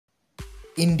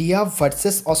India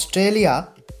vs Australia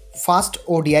first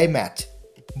ODI match.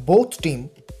 Both team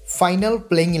final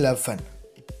playing 11.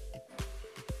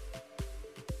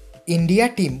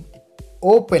 India team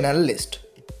opener list.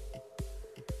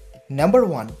 Number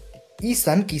 1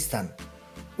 Ishan Kishan,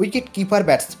 wicket-keeper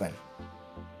batsman.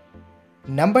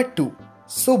 Number 2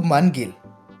 Shubman Gill,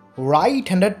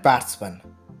 right-handed batsman.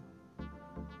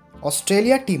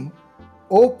 Australia team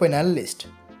opener list.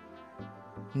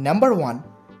 Number 1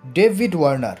 David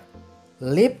Warner,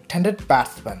 left-handed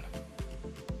batsman.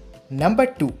 Number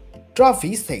 2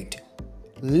 Travis Head,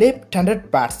 left-handed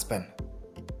batsman.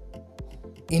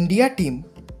 India team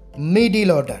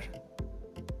middle order.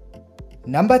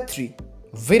 Number 3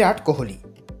 Virat Kohli,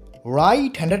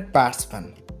 right-handed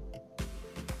batsman.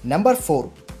 Number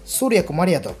 4 Suryakumar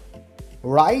Yadav,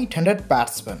 right-handed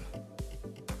batsman.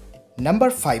 Number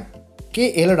 5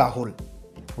 KL Rahul,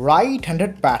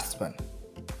 right-handed batsman.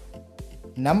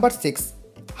 Number 6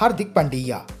 Hardik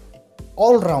Pandya,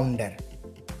 all-rounder.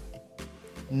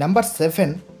 Number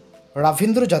 7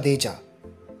 Ravindra Jadeja,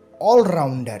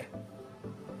 all-rounder.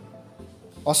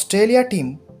 Australia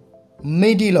team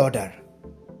middle order.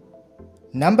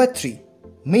 Number 3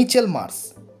 Mitchell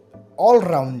Marsh,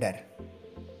 all-rounder.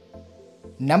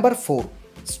 Number 4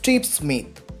 Steve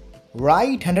Smith,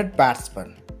 right-handed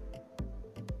batsman.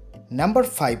 Number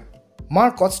 5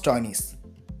 Marcus Stoinis,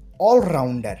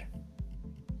 all-rounder.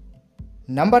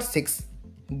 Number 6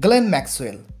 Glenn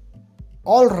Maxwell,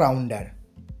 all-rounder.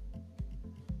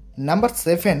 Number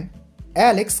 7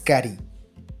 Alex Carey,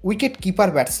 wicket-keeper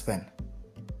batsman.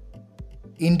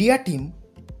 India team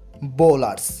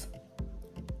bowlers.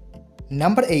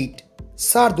 Number 8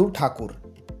 Shardul Thakur,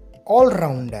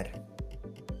 all-rounder.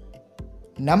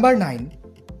 Number 9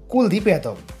 Kuldeep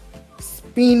Yadav,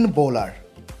 spin bowler.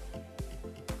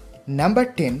 Number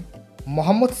 10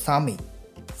 Mohammed Shami,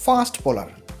 fast bowler.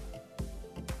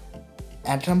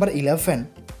 And number 11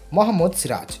 Mohammed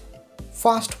Siraj,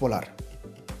 fast bowler.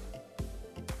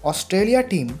 Australia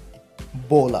team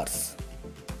bowlers.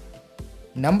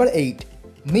 Number 8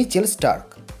 Mitchell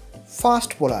Starc,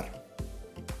 fast bowler.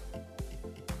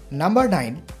 Number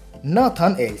 9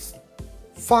 Nathan Ellis,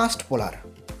 fast bowler.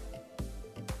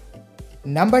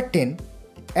 Number 10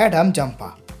 Adam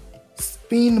Jampa,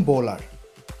 spin bowler.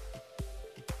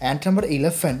 And number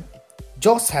 11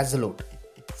 Josh Hazlewood,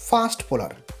 fast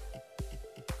bowler.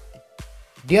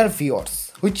 Dear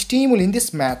viewers, which team will win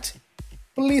this match?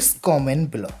 Please comment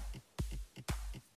below.